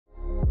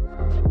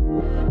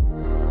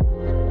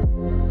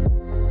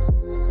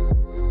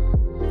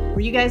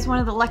Were you guys one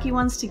of the lucky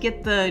ones to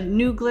get the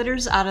new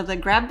glitters out of the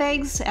grab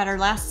bags at our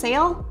last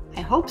sale?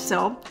 I hope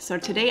so. So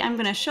today I'm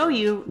going to show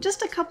you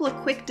just a couple of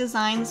quick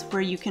designs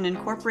where you can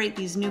incorporate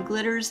these new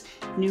glitters,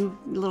 new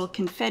little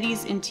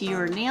confettis into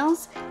your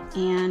nails.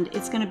 And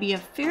it's going to be a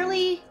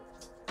fairly,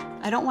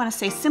 I don't want to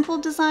say simple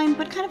design,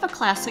 but kind of a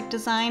classic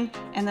design.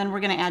 And then we're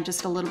going to add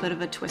just a little bit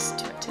of a twist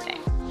to it today.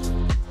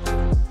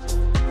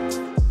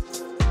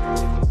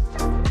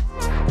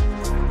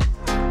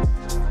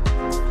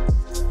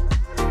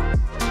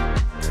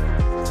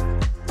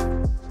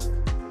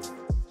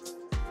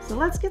 So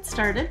let's get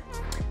started.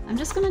 I'm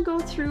just going to go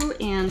through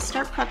and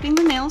start prepping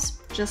the nails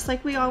just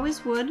like we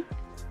always would.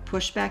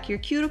 Push back your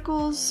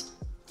cuticles.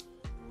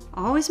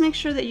 Always make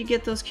sure that you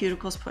get those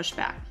cuticles pushed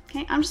back.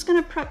 Okay, I'm just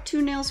going to prep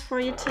 2 nails for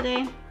you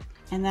today,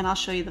 and then I'll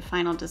show you the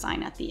final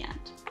design at the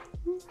end.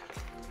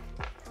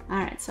 All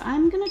right, so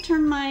I'm going to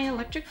turn my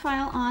electric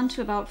file on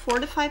to about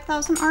 4,000 to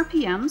 5,000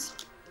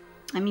 RPMs.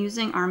 I'm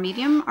using our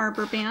medium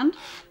arbor band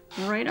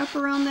right up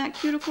around that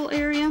cuticle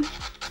area,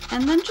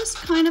 and then just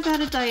kind of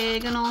at a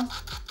diagonal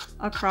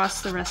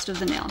across the rest of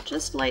the nail,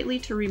 just lightly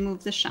to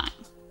remove the shine.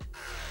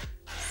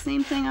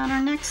 Same thing on our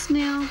next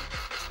nail,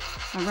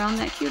 around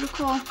that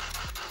cuticle,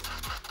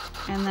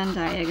 and then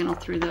diagonal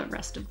through the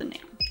rest of the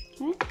nail.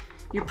 Okay?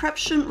 Your prep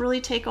shouldn't really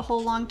take a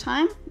whole long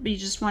time, but you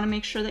just want to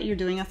make sure that you're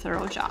doing a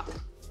thorough job.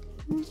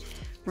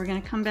 We're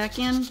going to come back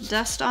in,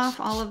 dust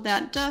off all of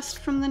that dust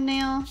from the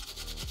nail,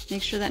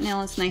 make sure that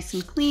nail is nice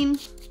and clean,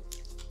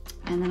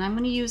 and then I'm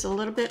going to use a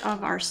little bit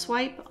of our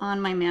swipe on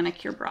my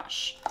manicure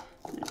brush.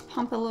 I'm going to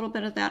pump a little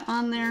bit of that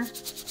on there.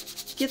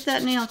 Get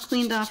that nail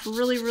cleaned off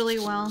really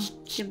well.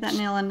 Give that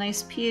nail a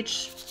nice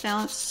pH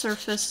balanced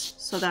surface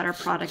so that our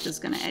product is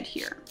going to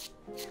adhere.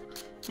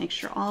 Make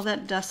sure all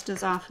that dust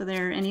is off of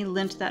there. Any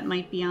lint that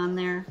might be on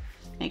there,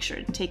 make sure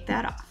to take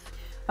that off.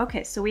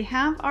 Okay, so we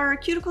have our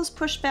cuticles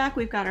pushed back.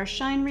 We've got our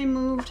shine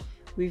removed.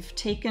 We've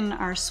taken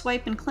our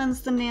swipe and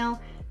cleansed the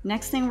nail.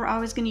 Next thing we're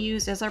always going to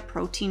use is our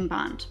protein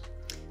bond.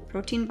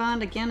 Protein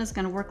bond, again, is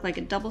going to work like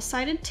a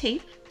double-sided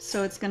tape,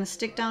 so it's going to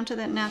stick down to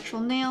that natural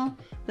nail,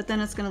 but then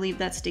it's going to leave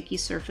that sticky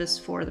surface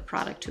for the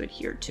product to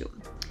adhere to.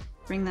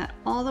 Bring that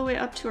all the way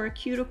up to our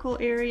cuticle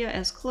area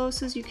as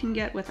close as you can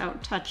get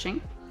without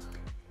touching.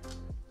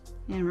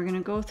 And we're going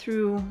to go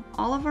through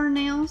all of our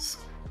nails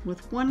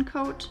with 1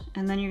 coat,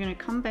 and then you're going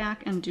to come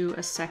back and do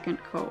a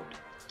 2nd coat.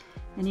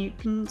 And you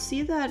can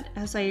see that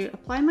as I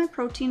apply my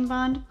protein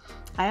bond,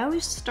 I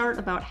always start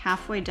about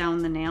halfway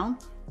down the nail.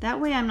 That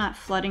way I'm not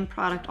flooding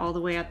product all the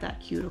way at that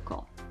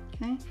cuticle.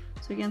 Okay,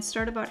 so again,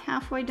 start about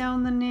halfway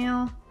down the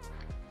nail,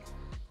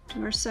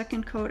 do our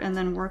 2nd coat, and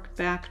then work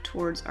back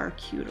towards our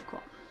cuticle.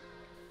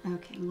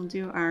 Okay, we'll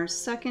do our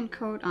 2nd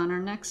coat on our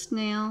next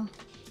nail.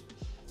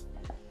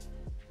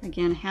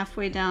 Again,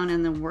 halfway down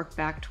and then work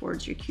back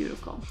towards your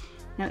cuticle.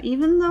 Now,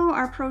 even though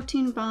our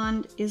protein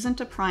bond isn't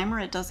a primer,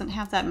 it doesn't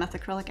have that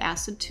methacrylic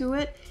acid to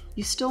it,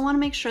 you still want to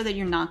make sure that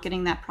you're not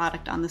getting that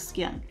product on the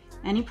skin.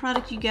 Any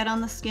product you get on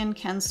the skin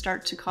can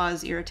start to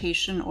cause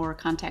irritation or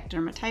contact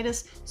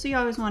dermatitis, so you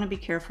always want to be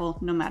careful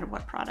no matter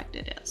what product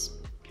it is.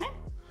 Okay?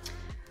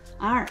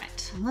 All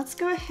right, let's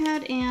go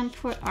ahead and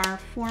put our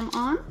form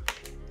on.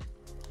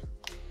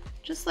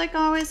 Just like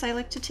always, I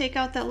like to take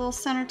out that little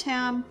center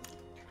tab,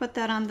 put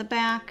that on the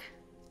back,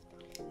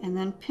 and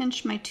then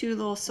pinch my 2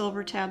 little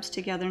silver tabs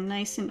together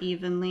nice and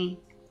evenly.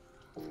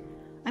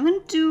 I'm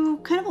going to do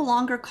kind of a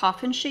longer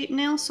coffin shaped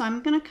nail, so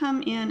I'm going to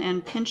come in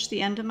and pinch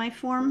the end of my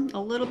form a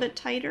little bit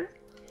tighter,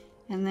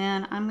 and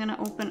then I'm going to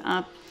open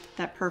up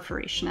that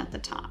perforation at the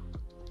top.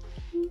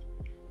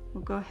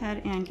 We'll go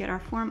ahead and get our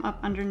form up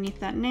underneath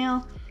that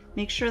nail.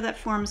 Make sure that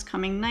form is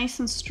coming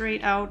nice and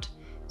straight out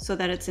so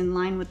that it's in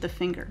line with the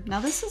finger. Now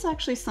this is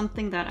actually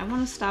something that I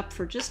want to stop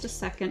for just a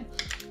second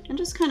and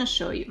just kind of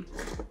show you.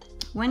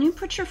 When you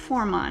put your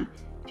form on,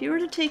 if you were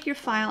to take your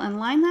file and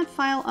line that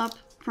file up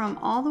from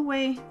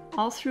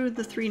all through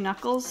the 3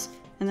 knuckles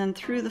and then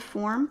through the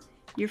form,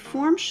 your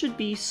form should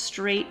be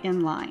straight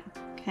in line,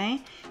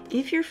 okay?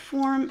 If your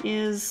form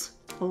is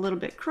a little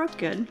bit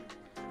crooked,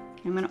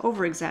 okay, I'm going to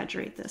over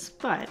exaggerate this,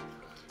 but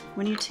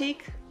when you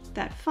take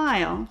that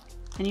file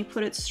and you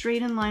put it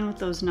straight in line with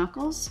those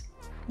knuckles,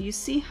 you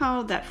see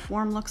how that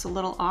form looks a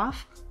little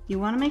off? You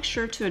want to make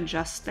sure to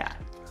adjust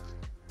that.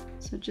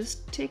 So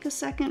just take a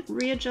second,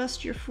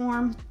 readjust your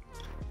form,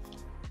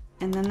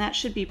 and then that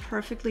should be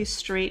perfectly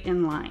straight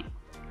in line.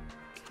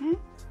 Okay.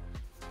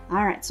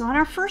 All right, so on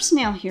our first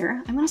nail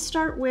here, I'm going to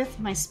start with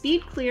my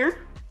Speed Clear,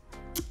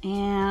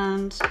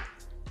 and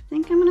I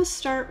think I'm going to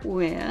start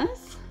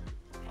with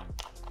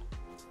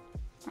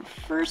our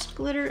first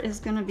glitter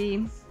is going to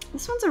be,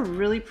 this one's a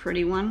really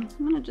pretty one.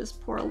 I'm going to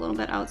just pour a little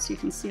bit out so you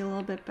can see a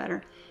little bit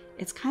better.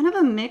 It's kind of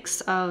a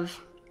mix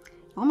of,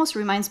 almost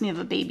reminds me of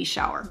a baby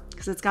shower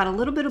because it's got a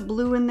little bit of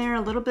blue in there,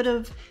 a little bit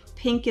of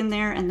pink in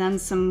there, and then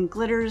some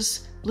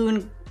glitters, blue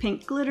and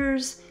pink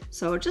glitters.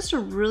 So just a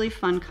really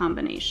fun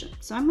combination.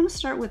 So I'm going to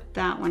start with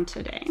that one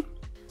today.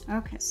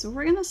 Okay, so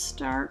we're going to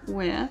start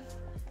with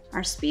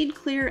our Speed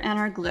Clear and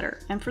our glitter.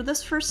 And for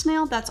this first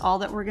nail, that's all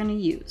that we're going to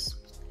use.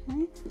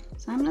 Okay,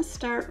 so I'm going to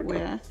start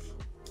with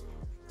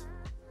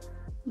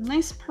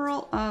nice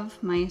pearl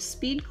of my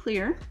Speed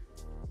Clear.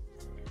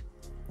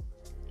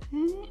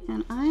 Okay,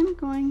 and I'm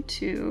going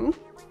to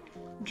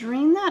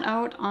drain that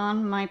out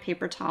on my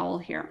paper towel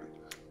here.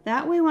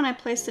 That way when I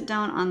place it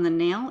down on the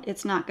nail,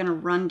 it's not going to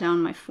run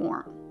down my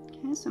form.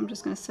 Okay, so I'm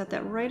just going to set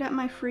that right at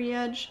my free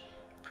edge,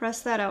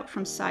 press that out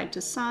from side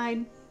to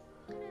side,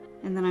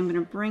 and then I'm going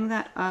to bring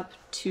that up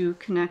to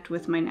connect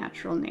with my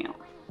natural nail.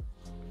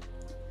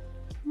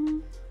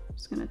 Okay,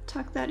 just going to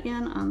tuck that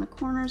in on the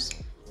corners.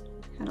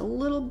 Had a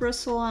little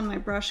bristle on my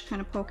brush kind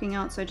of poking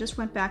out, so I just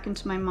went back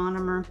into my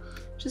monomer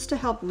just to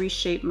help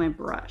reshape my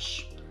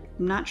brush.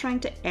 I'm not trying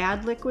to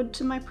add liquid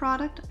to my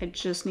product, I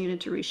just needed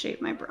to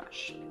reshape my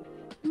brush.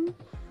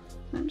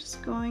 I'm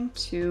just going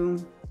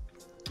to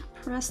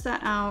press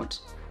that out,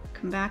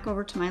 come back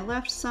over to my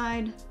left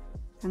side,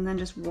 and then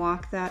just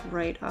walk that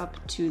right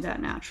up to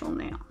that natural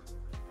nail.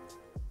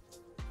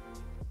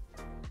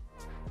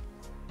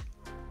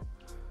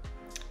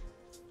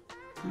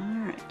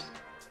 Alright,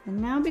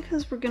 and now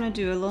because we're going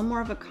to do a little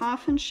more of a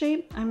coffin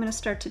shape, I'm going to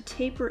start to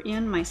taper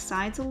in my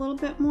sides a little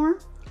bit more.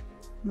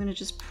 I'm going to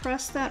just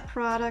press that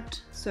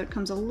product so it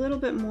comes a little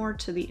bit more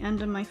to the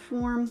end of my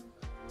form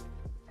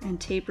and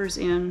tapers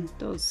in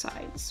those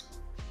sides.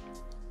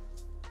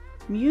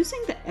 I'm using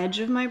the edge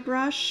of my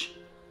brush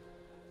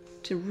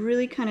to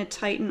really kind of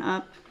tighten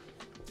up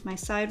my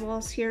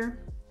sidewalls here.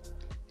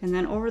 And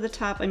then over the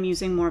top, I'm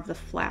using more of the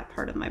flat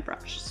part of my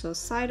brush. So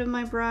side of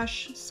my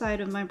brush,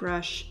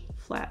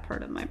 flat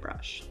part of my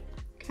brush.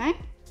 Okay?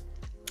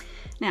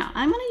 Now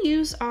I'm going to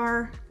use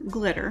our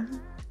glitter,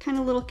 kind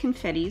of little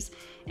confettis.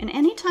 And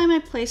anytime I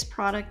place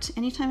product,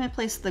 anytime I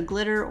place the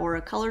glitter or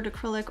a colored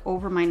acrylic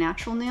over my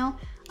natural nail,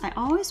 I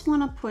always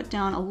want to put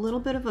down a little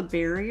bit of a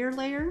barrier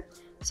layer.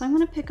 So I'm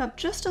going to pick up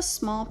just a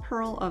small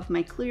pearl of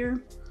my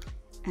clear,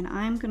 and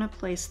I'm going to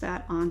place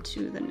that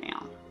onto the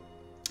nail.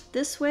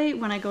 This way,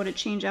 when I go to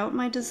change out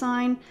my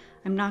design,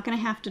 I'm not going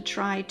to have to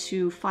try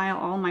to file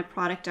all my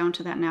product down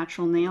to that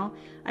natural nail.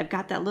 I've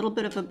got that little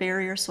bit of a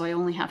barrier, so I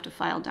only have to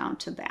file down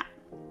to that.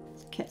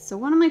 Okay, so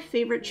one of my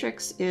favorite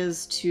tricks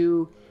is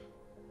to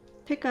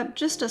pick up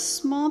just a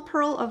small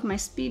pearl of my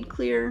Speed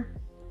Clear,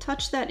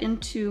 touch that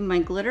into my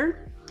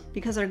glitter,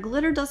 because our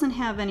glitter doesn't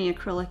have any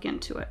acrylic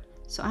into it.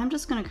 So I'm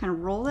just going to kind of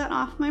roll that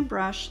off my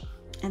brush,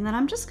 and then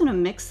I'm just going to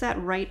mix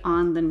that right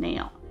on the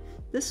nail.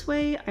 This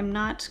way I'm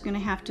not going to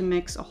have to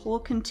mix a whole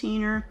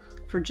container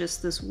for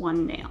just this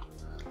one nail.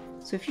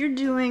 So if you're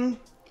doing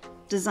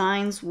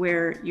designs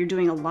where you're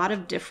doing a lot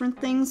of different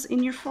things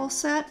in your full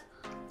set,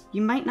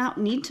 you might not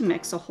need to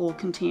mix a whole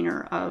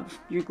container of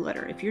your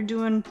glitter. If you're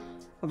doing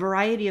a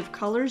variety of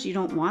colors, you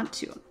don't want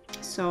to.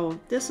 So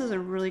this is a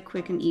really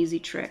quick and easy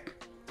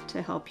trick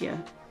to help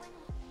you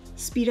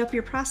speed up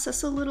your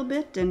process a little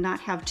bit and not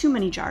have too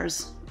many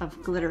jars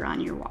of glitter on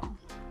your wall.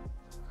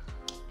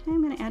 Okay,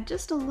 I'm going to add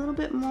just a little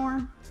bit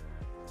more.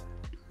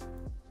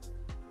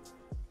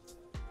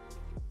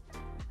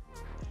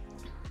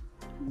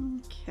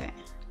 Okay,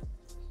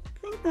 I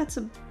think that's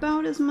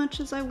about as much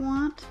as I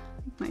want.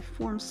 My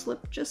form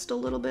slipped just a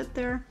little bit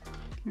there.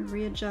 I'm going to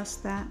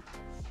readjust that.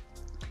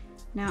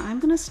 Now I'm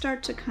going to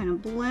start to kind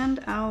of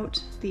blend out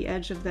the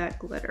edge of that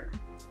glitter.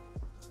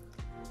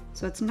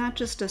 So it's not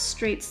just a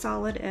straight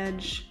solid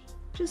edge,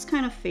 just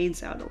kind of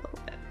fades out a little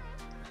bit.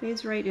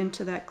 Fades right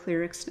into that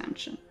clear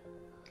extension.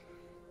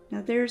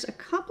 Now there's a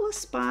couple of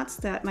spots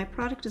that my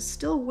product is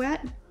still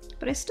wet,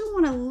 but I still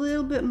want a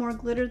little bit more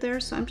glitter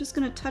there, so I'm just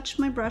going to touch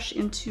my brush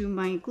into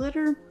my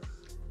glitter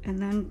and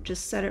then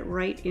just set it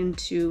right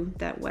into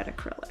that wet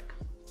acrylic.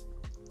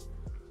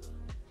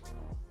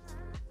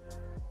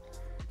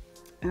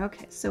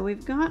 Okay, so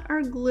we've got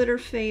our glitter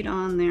fade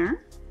on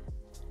there.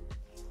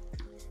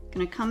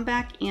 Gonna come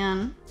back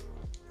in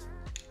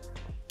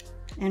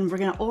and we're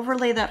gonna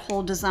overlay that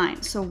whole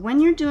design. So when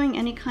you're doing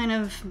any kind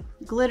of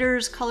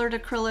glitters, colored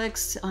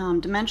acrylics,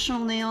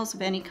 dimensional nails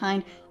of any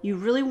kind, you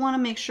really wanna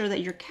make sure that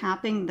you're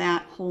capping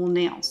that whole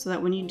nail so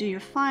that when you do your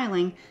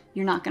filing,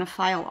 you're not gonna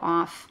file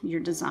off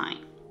your design.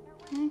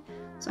 Okay,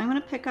 so I'm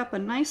gonna pick up a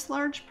nice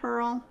large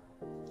pearl.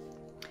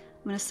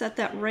 I'm gonna set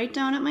that right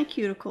down at my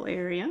cuticle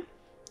area.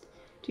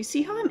 Do you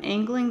see how I'm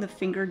angling the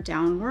finger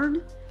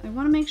downward? I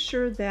wanna make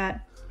sure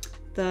that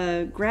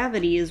the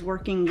gravity is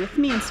working with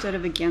me instead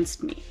of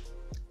against me.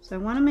 So I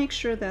want to make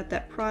sure that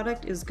that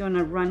product is going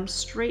to run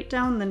straight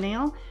down the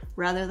nail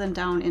rather than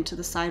down into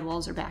the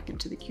sidewalls or back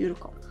into the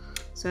cuticle.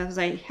 So as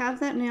I have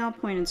that nail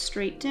pointed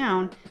straight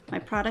down, my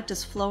product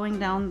is flowing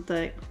down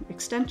the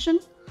extension.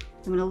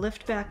 I'm going to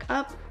lift back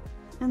up,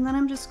 and then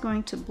I'm just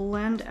going to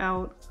blend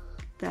out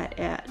that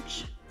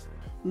edge.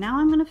 Now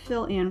I'm going to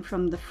fill in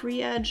from the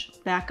free edge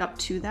back up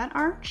to that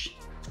arch.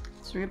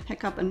 So we're going to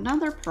pick up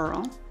another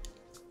pearl.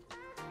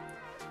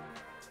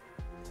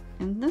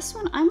 And this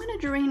one, I'm going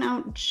to drain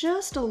out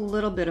just a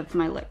little bit of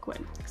my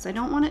liquid because I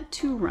don't want it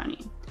too runny.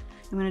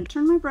 I'm going to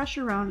turn my brush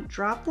around,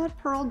 drop that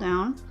pearl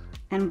down,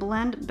 and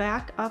blend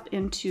back up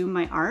into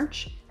my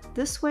arch.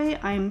 This way,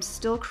 I'm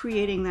still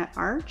creating that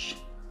arch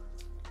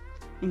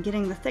and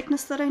getting the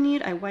thickness that I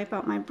need. I wipe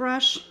out my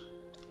brush,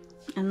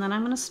 and then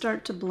I'm going to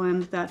start to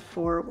blend that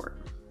forward.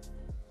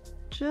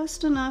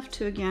 just enough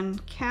to, again,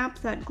 cap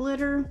that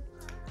glitter,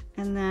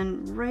 and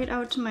then right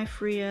out to my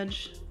free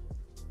edge,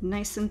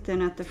 nice and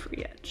thin at the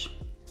free edge.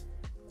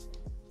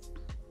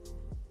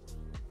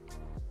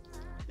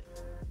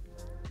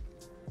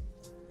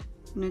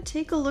 I'm going to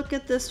take a look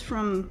at this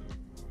from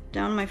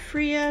down my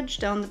free edge,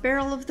 down the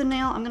barrel of the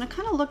nail. I'm going to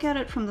kind of look at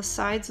it from the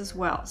sides as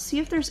well. See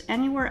if there's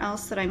anywhere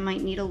else that I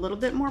might need a little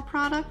bit more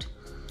product.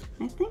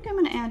 I think I'm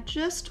going to add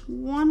just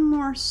one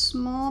more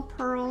small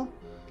pearl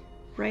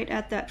right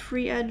at that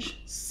free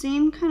edge.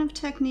 Same kind of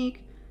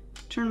technique.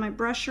 Turn my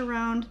brush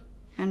around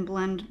and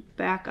blend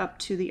back up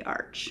to the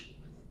arch.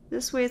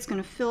 This way it's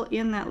going to fill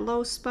in that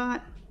low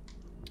spot,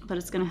 but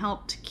it's going to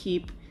help to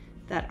keep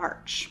that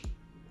arch.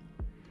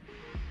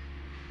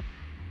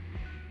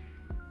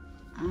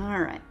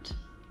 All right,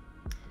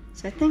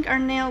 so I think our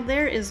nail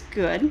there is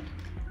good.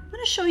 I'm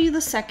going to show you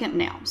the second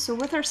nail. So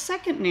with our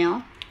second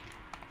nail,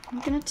 I'm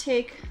going to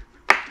take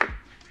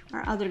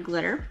our other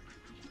glitter.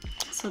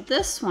 So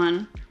this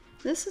one,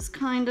 this is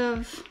kind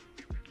of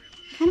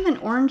an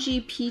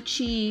orangey,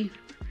 peachy,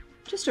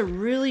 just a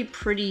really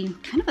pretty,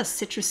 kind of a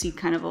citrusy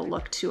kind of a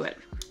look to it.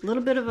 A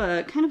little bit of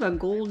a kind of a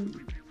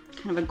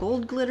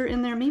gold glitter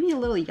in there, maybe a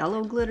little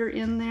yellow glitter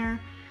in there.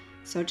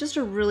 So just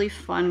a really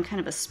fun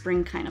kind of a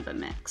spring kind of a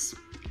mix.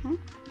 Okay.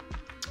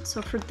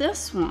 So for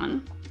this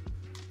one,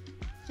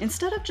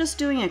 instead of just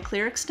doing a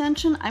clear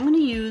extension, I'm going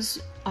to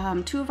use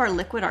two of our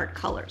liquid art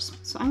colors.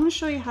 So I'm going to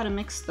show you how to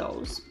mix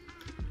those.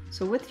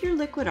 So with your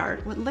liquid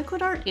art, what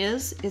liquid art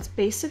is, it's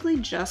basically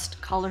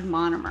just colored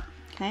monomer.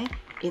 Okay,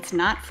 it's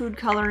not food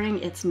coloring,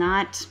 it's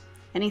not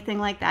anything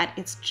like that,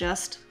 it's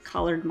just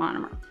colored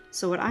monomer.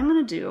 So what I'm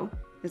going to do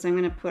is I'm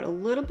going to put a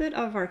little bit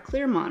of our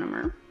clear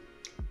monomer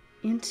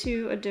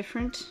into a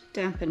different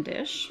dampen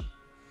dish.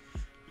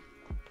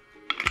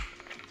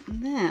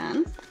 And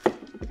then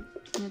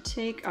I'm going to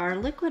take our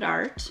liquid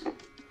art.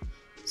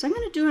 So I'm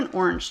going to do an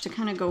orange to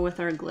kind of go with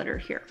our glitter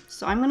here.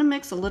 So I'm going to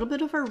mix a little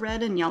bit of our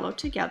red and yellow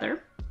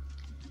together.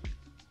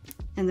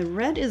 And the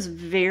red is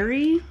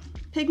very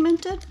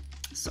pigmented,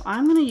 so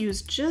I'm going to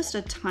use just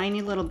a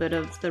tiny little bit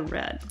of the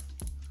red.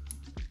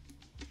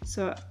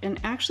 So, and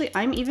actually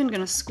I'm even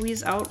going to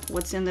squeeze out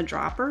what's in the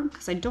dropper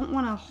because I don't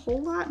want a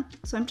whole lot.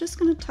 So I'm just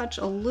going to touch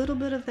a little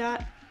bit of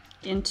that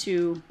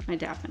into my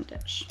dampen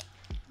dish.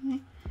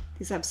 Okay.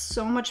 These have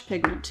so much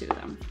pigment to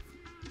them.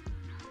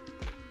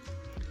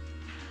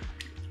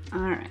 All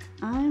right,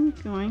 I'm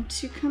going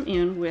to come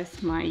in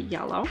with my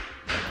yellow.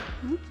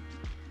 Okay.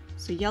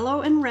 So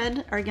yellow and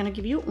red are going to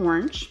give you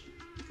orange.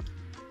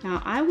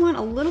 Now I want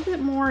a little bit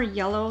more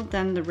yellow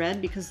than the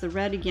red because the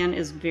red again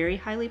is very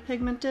highly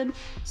pigmented.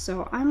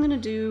 So I'm going to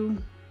do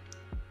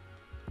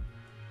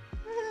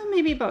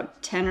maybe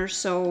about 10 or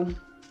so,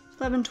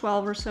 11,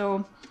 12 or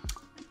so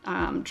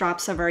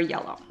drops of our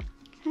yellow.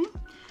 Okay.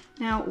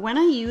 Now when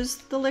I use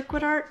the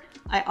liquid art,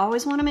 I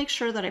always want to make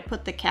sure that I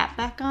put the cap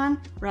back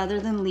on rather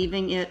than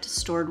leaving it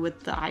stored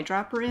with the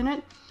eyedropper in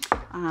it.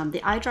 The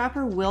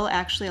eyedropper will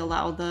actually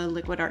allow the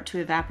liquid art to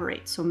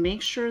evaporate, so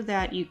make sure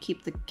that you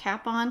keep the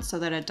cap on so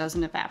that it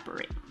doesn't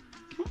evaporate.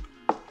 Okay.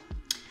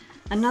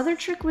 Another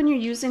trick when you're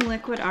using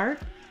liquid art,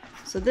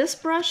 so this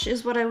brush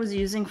is what I was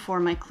using for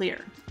my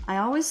clear. I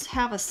always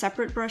have a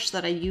separate brush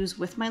that I use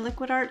with my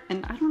liquid art,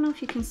 and I don't know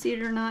if you can see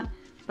it or not,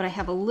 but I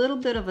have a little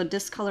bit of a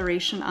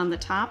discoloration on the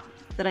top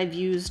that I've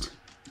used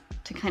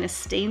to kind of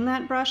stain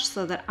that brush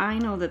so that I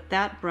know that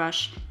that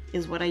brush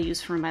is what I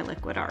use for my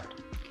liquid art.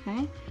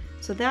 Okay.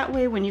 So that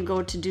way when you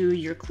go to do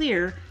your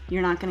clear,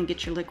 you're not going to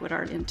get your liquid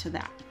art into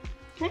that.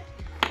 Okay,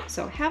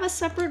 so have a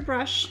separate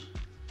brush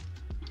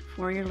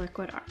for your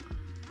liquid art.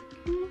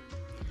 Okay.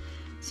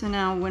 So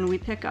now when we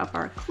pick up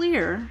our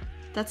clear,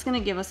 that's going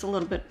to give us a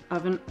little bit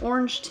of an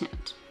orange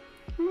tint.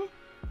 Okay.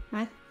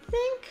 I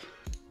think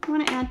I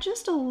want to add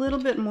just a little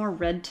bit more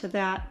red to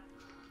that.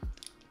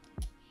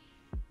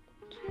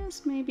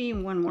 Just maybe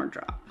one more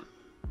drop.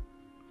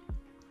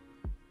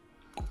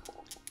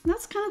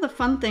 That's kind of the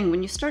fun thing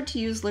when you start to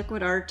use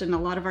liquid art and a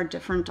lot of our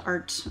different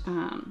art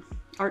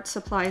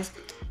supplies.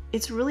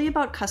 It's really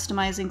about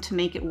customizing to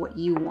make it what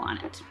you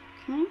want it.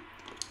 Okay,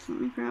 so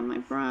let me grab my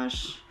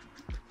brush,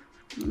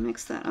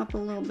 mix that up a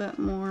little bit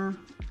more.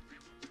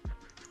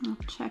 I'll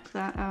check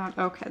that out.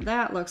 Okay,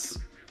 that looks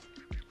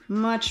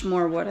much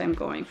more what I'm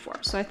going for.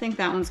 So I think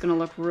that one's going to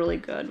look really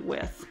good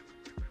with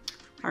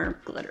our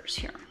glitters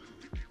here.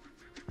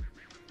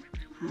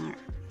 All right.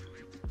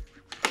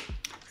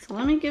 So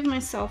let me give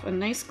myself a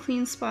nice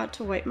clean spot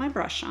to wipe my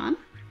brush on.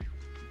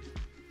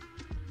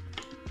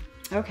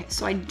 Okay,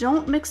 so I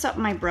don't mix up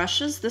my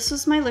brushes. This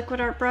is my liquid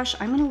art brush.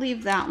 I'm going to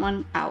leave that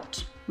one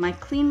out. My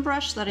clean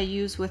brush that I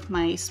use with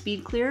my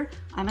speed clear,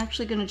 I'm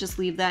actually going to just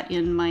leave that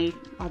in my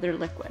other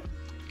liquid.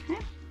 Okay,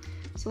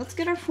 so let's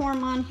get our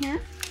form on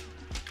here.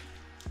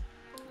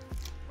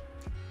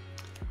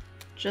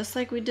 Just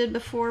like we did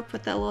before,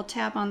 put that little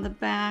tab on the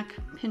back,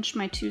 pinch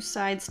my two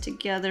sides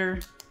together,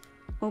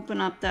 open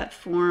up that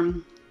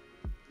form,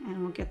 and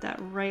we'll get that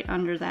right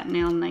under that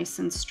nail nice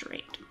and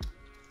straight.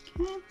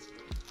 Okay.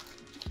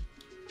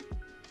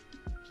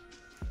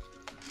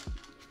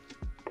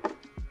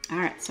 All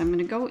right, so I'm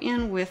gonna go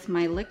in with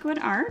my liquid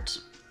art.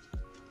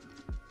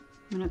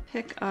 I'm gonna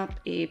pick up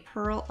a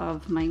pearl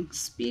of my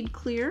speed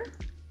clear.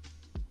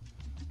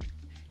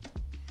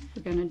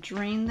 We're gonna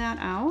drain that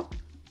out,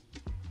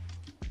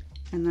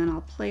 and then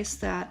I'll place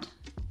that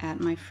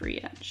at my free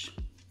edge.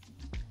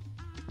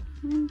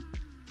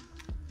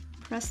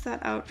 Press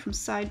that out from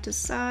side to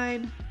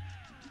side,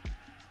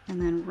 and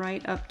then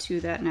right up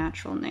to that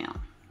natural nail.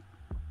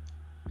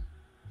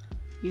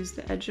 Use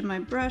the edge of my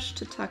brush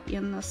to tuck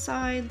in the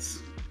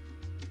sides,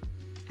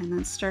 and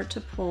then start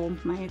to pull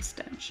my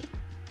extension.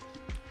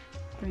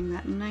 Bring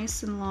that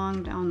nice and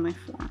long down my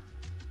form.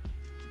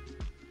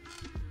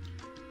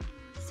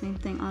 Same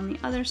thing on the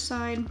other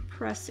side,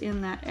 press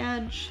in that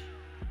edge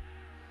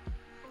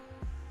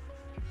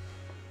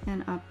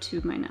and up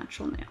to my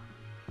natural nail.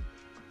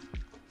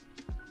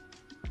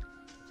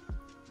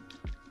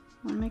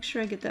 I want to make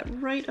sure I get that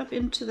right up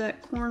into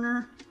that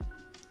corner,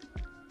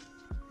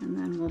 and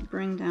then we'll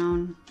bring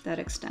down that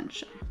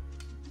extension.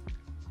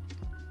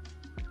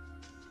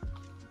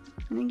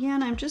 And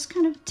again, I'm just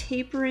kind of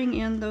tapering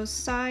in those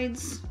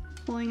sides,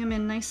 pulling them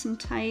in nice and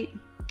tight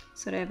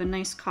so that I have a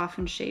nice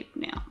coffin-shaped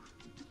nail.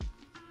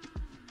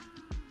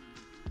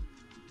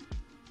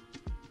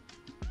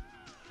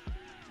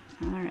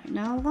 All right,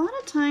 now a lot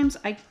of times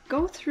I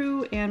go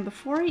through and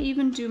before I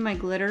even do my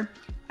glitter,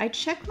 I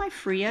check my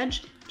free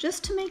edge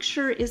just to make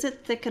sure, is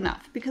it thick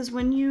enough? Because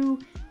when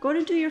you go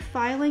to do your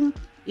filing,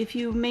 if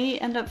you may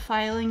end up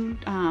filing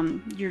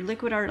your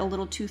liquid art a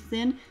little too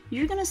thin,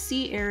 you're gonna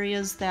see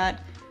areas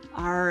that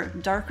are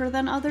darker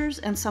than others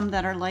and some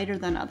that are lighter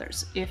than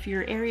others. If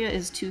your area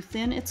is too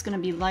thin, it's gonna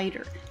be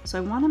lighter. So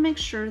I wanna make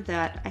sure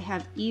that I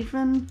have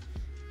even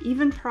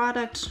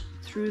product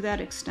through that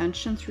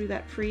extension, through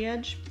that free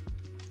edge.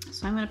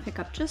 So I'm gonna pick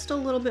up just a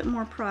little bit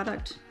more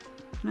product,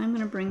 and I'm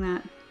gonna bring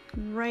that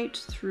right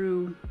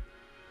through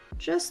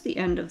just the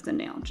end of the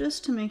nail,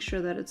 just to make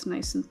sure that it's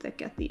nice and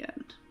thick at the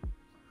end.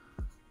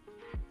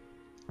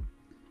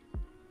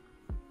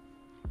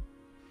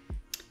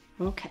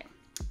 Okay,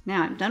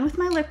 now I'm done with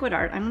my liquid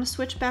art. I'm going to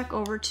switch back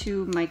over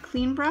to my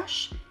clean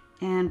brush,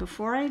 and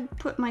before I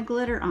put my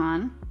glitter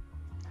on,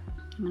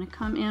 I'm going to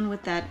come in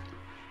with that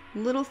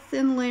little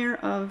thin layer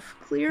of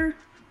clear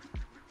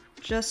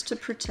just to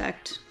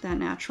protect that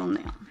natural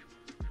nail.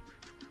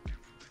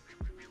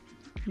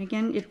 And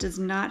again, it does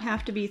not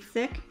have to be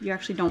thick. You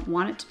actually don't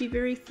want it to be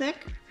very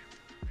thick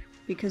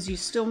because you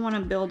still want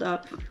to build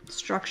up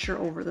structure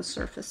over the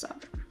surface of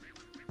it.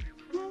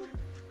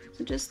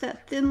 So just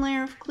that thin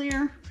layer of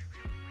clear.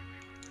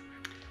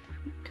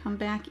 Come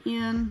back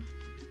in,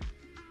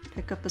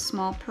 pick up a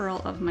small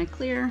pearl of my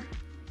clear,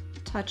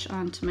 touch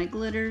onto my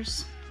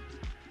glitters,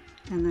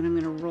 and then I'm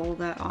going to roll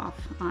that off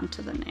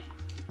onto the nail.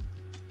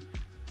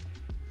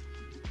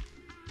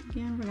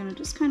 Again, we're going to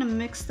just kind of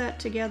mix that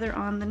together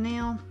on the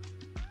nail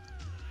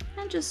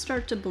and just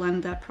start to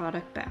blend that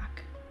product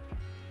back.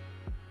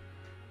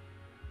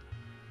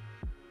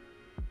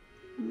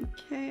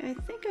 Okay, I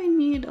think I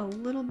need a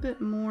little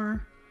bit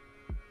more,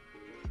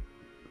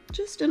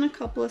 just in a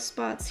couple of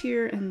spots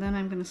here, and then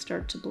I'm going to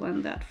start to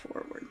blend that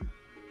forward.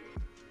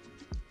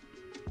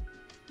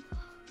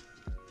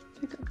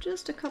 Pick up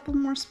just a couple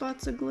more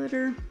spots of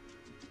glitter.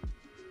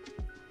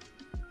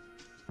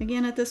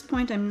 Again, at this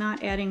point, I'm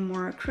not adding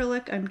more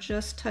acrylic. I'm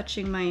just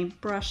touching my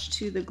brush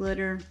to the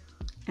glitter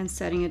and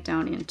setting it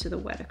down into the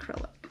wet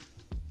acrylic.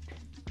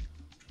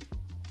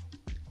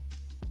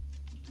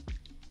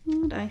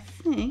 And I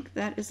think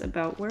that is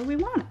about where we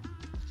want it.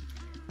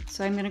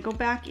 So I'm going to go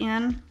back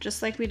in,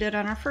 just like we did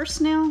on our first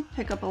nail,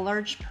 pick up a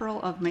large pearl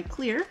of my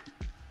clear,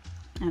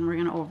 and we're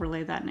going to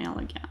overlay that nail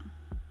again.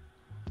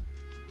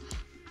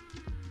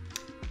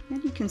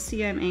 And you can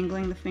see I'm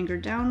angling the finger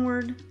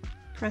downward,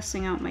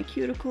 pressing out my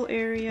cuticle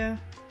area,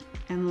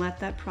 and let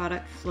that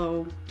product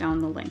flow down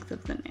the length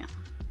of the nail.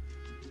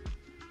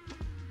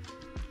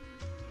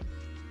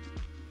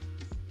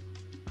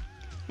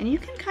 And you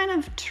can kind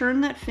of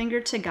turn that finger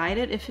to guide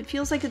it. If it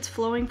feels like it's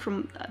flowing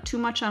from too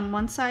much on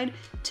one side,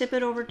 tip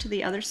it over to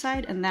the other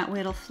side, and that way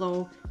it'll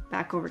flow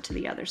back over to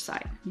the other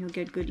side. You'll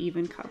get good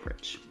even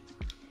coverage.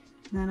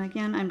 And then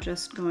again, I'm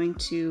just going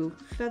to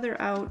feather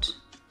out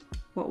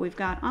what we've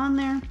got on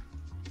there,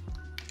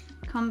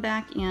 come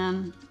back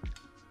in,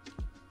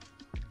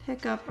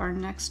 pick up our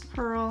next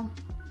pearl.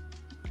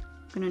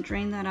 I'm going to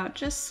drain that out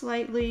just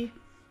slightly,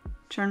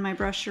 turn my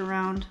brush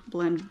around,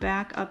 blend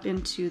back up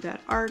into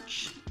that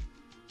arch,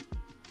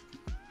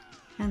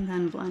 and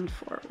then blend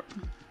forward.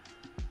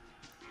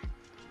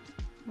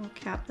 We'll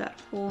cap that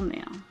whole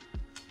nail.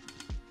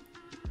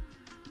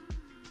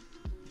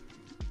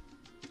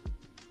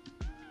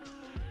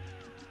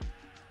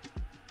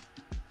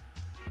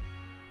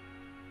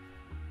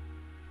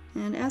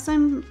 And as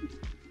I'm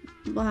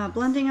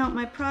blending out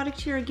my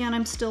product here, again,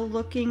 I'm still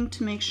looking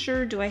to make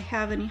sure, do I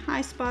have any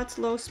high spots,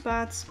 low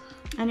spots,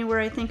 anywhere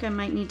I think I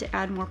might need to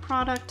add more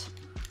product.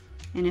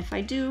 And if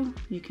I do,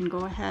 you can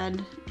go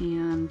ahead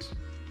and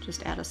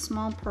just add a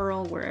small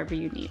pearl wherever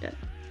you need it.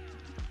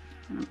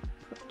 I'm going to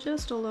put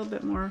just a little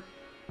bit more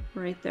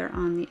right there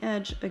on the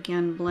edge,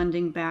 again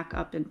blending back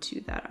up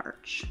into that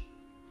arch.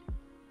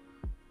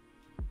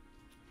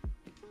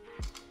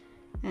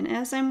 And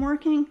as I'm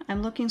working,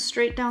 I'm looking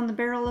straight down the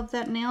barrel of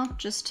that nail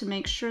just to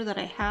make sure that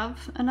I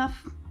have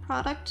enough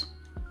product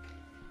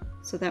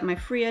so that my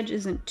free edge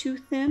isn't too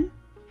thin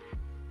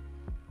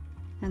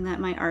and that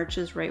my arch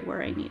is right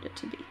where I need it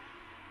to be.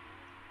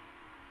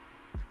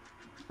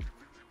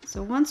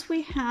 So once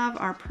we have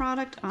our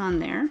product on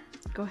there,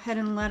 go ahead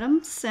and let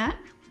them set.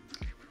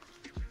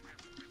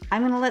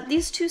 I'm going to let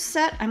these two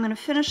set. I'm going to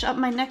finish up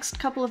my next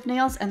couple of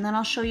nails and then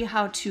I'll show you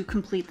how to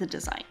complete the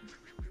design.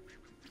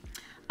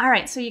 All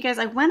right, so you guys,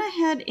 I went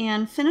ahead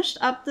and finished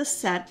up the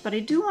set, but I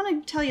do want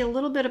to tell you a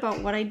little bit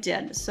about what I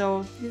did.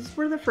 So these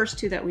were the first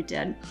two that we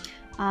did.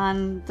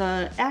 On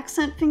the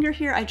accent finger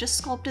here, I just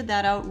sculpted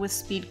that out with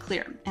Speed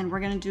Clear, and we're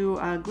going to do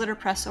a glitter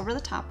press over the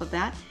top of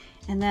that.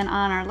 And then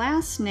on our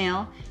last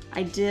nail,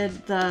 I did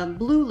the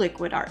blue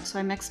liquid art. So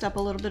I mixed up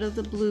a little bit of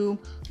the blue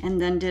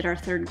and then did our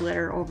third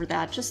glitter over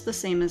that, just the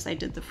same as I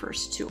did the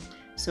first two.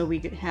 So we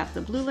have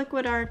the blue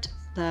liquid art,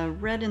 the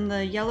red and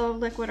the yellow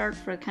liquid art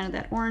for kind of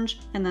that orange,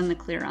 and then the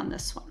clear on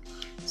this one.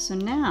 So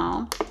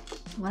now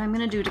what I'm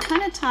going to do to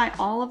kind of tie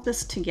all of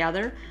this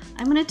together,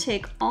 I'm going to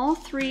take all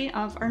three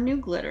of our new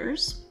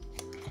glitters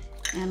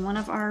and one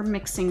of our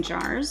mixing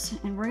jars,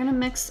 and we're going to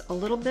mix a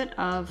little bit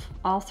of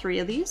all three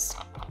of these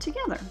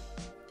together.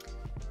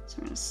 So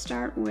I'm going to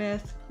start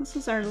with, this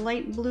is our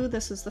light blue,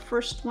 this is the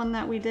first one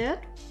that we did.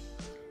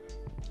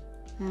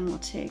 And we'll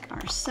take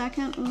our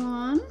second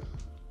one.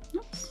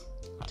 Oops.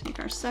 Take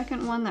our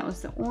second one, that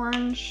was the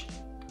orange.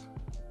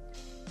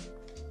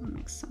 We'll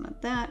mix some of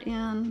that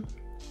in.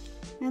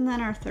 And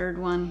then our third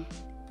one,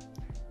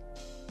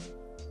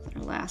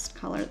 our last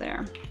color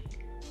there.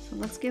 So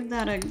let's give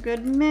that a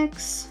good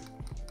mix.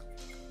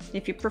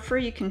 If you prefer,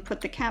 you can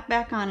put the cap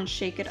back on and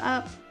shake it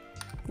up,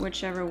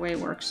 whichever way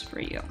works for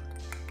you.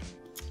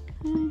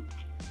 Okay.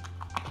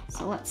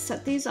 So let's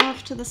set these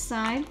off to the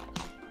side.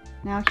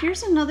 Now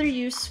here's another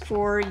use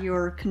for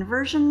your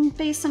conversion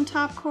base and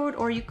top coat,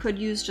 or you could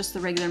use just the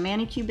regular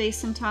manicure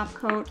base and top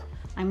coat.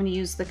 I'm going to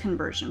use the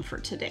conversion for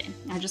today.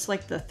 I just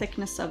like the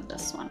thickness of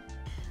this one.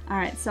 All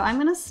right, so I'm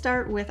going to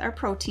start with our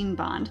protein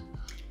bond.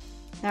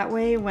 That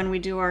way when we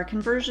do our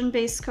conversion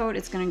base coat,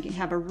 it's going to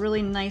have a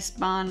really nice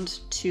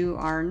bond to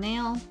our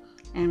nail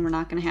and we're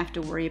not going to have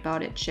to worry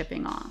about it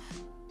chipping off.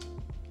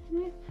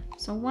 Okay,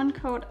 so one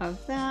coat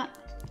of that.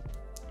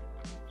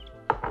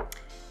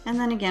 And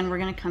then again, we're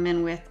going to come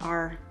in with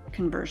our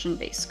conversion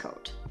base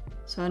coat.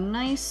 So a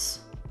nice,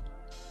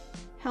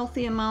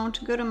 healthy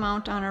amount, good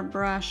amount on our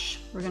brush.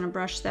 We're going to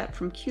brush that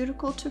from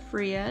cuticle to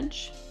free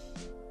edge.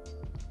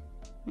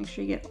 Make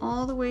sure you get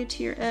all the way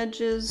to your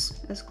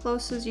edges, as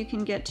close as you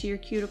can get to your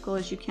cuticle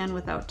as you can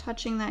without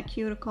touching that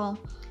cuticle.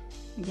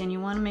 Again, you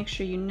want to make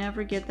sure you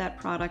never get that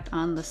product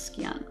on the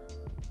skin.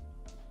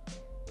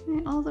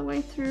 Okay, all the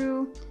way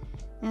through.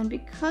 And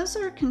because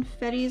our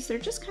confettis, they're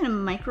just kind of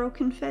micro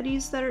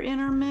confettis that are in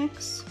our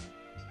mix,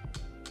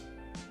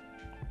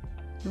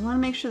 we want to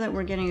make sure that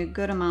we're getting a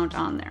good amount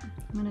on there.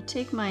 I'm going to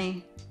take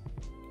my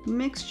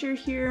mixture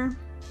here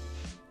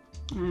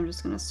and I'm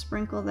just going to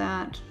sprinkle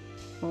that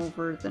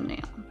over the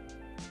nail.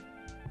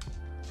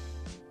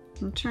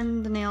 And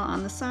turn the nail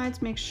on the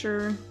sides, make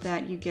sure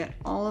that you get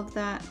all of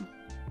that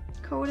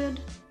coated.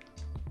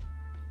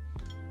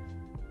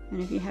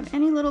 And if you have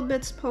any little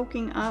bits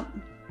poking up,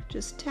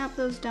 just tap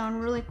those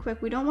down really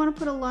quick. We don't want to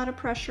put a lot of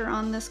pressure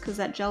on this because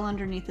that gel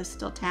underneath is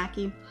still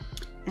tacky.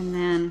 And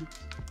then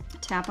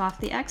tap off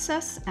the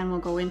excess and we'll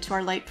go into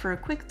our light for a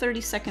quick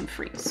 30-second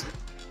freeze.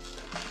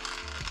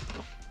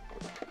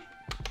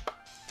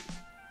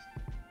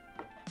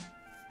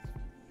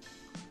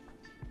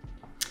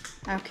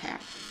 Okay,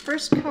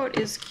 first coat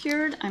is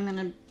cured. I'm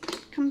going to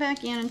come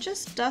back in and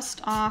just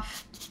dust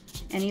off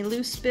any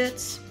loose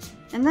bits.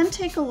 And then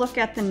take a look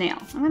at the nail.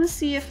 I'm going to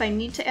see if I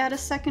need to add a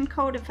second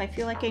coat. If I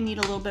feel like I need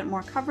a little bit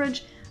more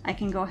coverage, I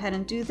can go ahead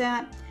and do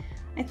that.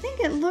 I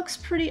think it looks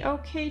pretty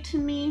okay to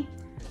me.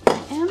 I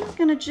am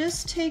going to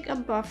just take a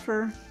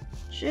buffer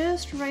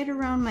just right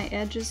around my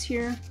edges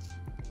here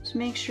to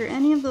make sure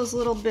any of those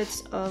little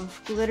bits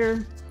of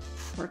glitter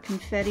or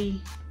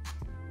confetti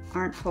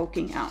aren't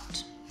poking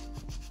out.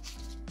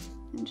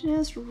 And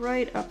just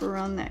right up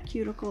around that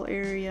cuticle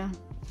area,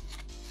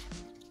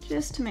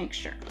 just to make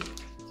sure.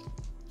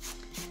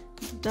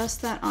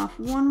 Dust that off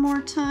one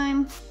more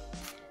time.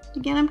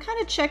 Again, I'm kind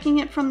of checking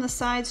it from the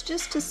sides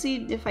just to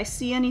see if I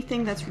see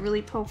anything that's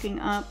really poking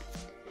up.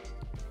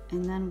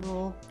 And then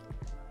we'll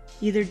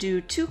either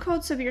do 2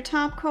 coats of your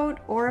top coat,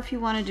 or if you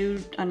want to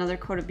do another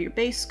coat of your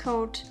base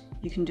coat,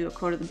 you can do a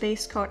coat of the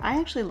base coat. I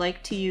actually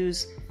like to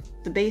use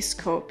the base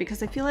coat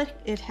because I feel like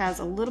it has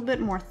a little bit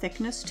more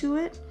thickness to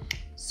it.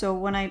 So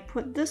when I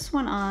put this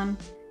one on,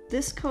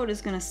 this coat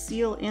is going to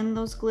seal in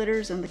those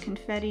glitters and the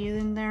confetti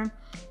in there,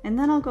 and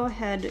then I'll go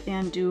ahead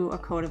and do a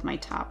coat of my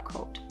top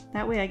coat.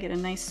 That way I get a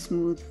nice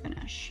smooth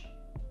finish.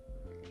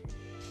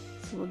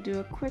 So we'll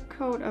do a quick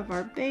coat of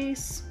our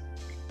base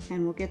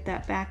and we'll get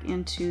that back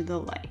into the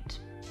light.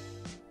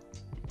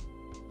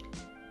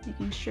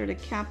 Making sure to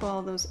cap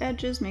all those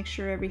edges, make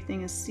sure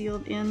everything is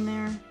sealed in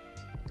there.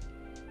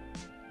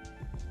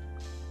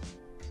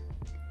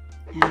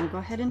 And we'll go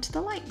ahead into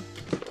the light.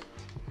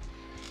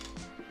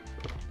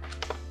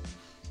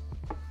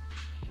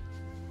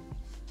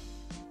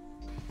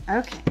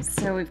 Okay,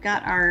 so we've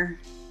got our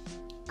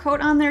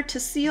coat on there to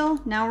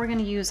seal. Now we're going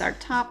to use our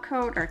top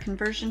coat, our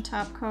conversion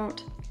top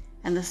coat,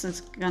 and this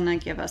is going to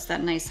give us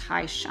that nice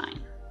high shine.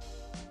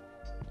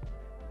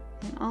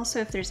 And also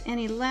if there's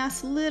any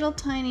last little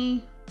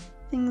tiny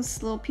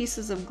things, little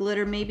pieces of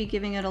glitter, maybe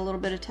giving it a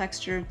little bit of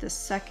texture, the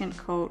second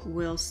coat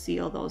will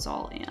seal those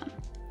all in.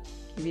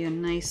 Give you a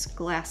nice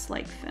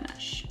glass-like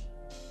finish.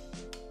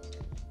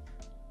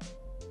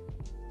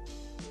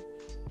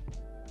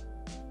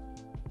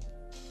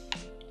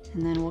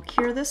 And then we'll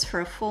cure this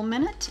for a full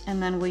minute,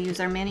 and then we'll use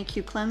our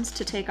Manicure Cleanse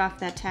to take off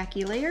that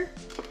tacky layer,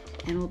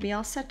 and we'll be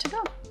all set to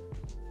go.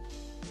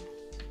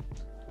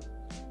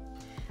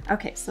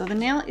 Okay, so the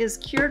nail is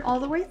cured all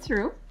the way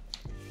through.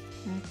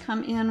 We're going to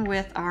come in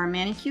with our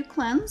Manicure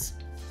Cleanse.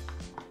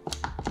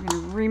 We're going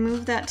to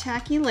remove that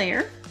tacky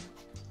layer.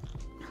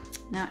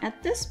 Now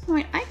at this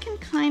point, I can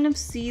kind of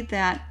see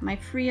that my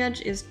free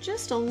edge is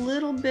just a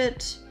little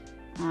bit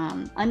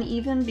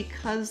uneven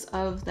because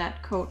of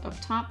that coat of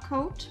top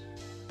coat.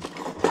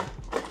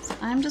 So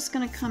I'm just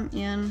going to come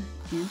in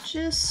and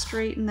just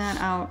straighten that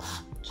out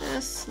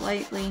just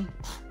slightly.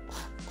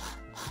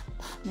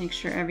 Make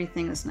sure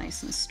everything is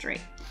nice and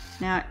straight.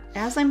 Now,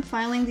 as I'm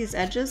filing these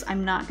edges,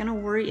 I'm not going to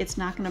worry. It's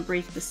not going to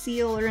break the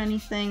seal or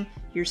anything.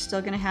 You're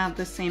still going to have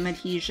the same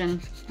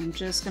adhesion. I'm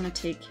just going to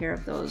take care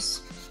of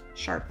those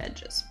sharp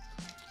edges.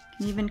 You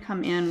can even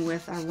come in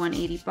with our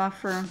 180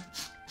 buffer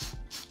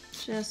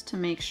just to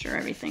make sure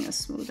everything is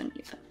smooth and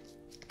even.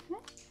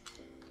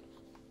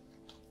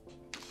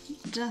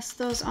 Dust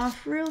those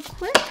off real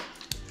quick.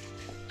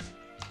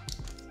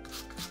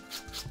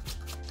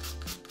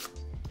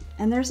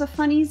 And there's a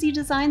fun, easy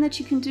design that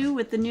you can do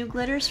with the new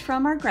glitters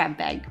from our grab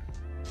bag.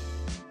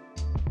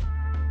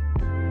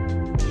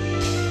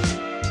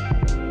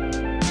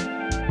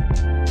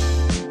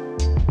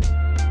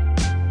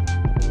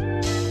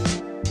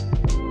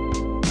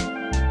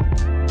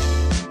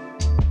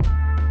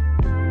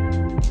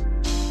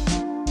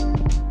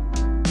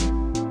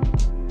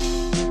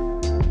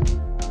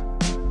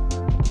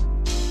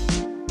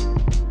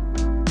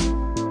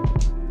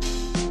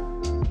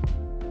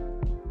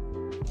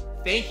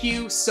 Thank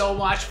you so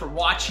much for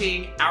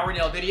watching our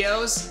nail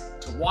videos.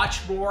 To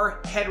watch more,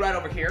 head right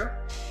over here.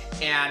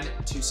 And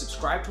to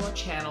subscribe to our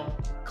channel,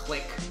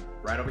 click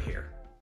right over here.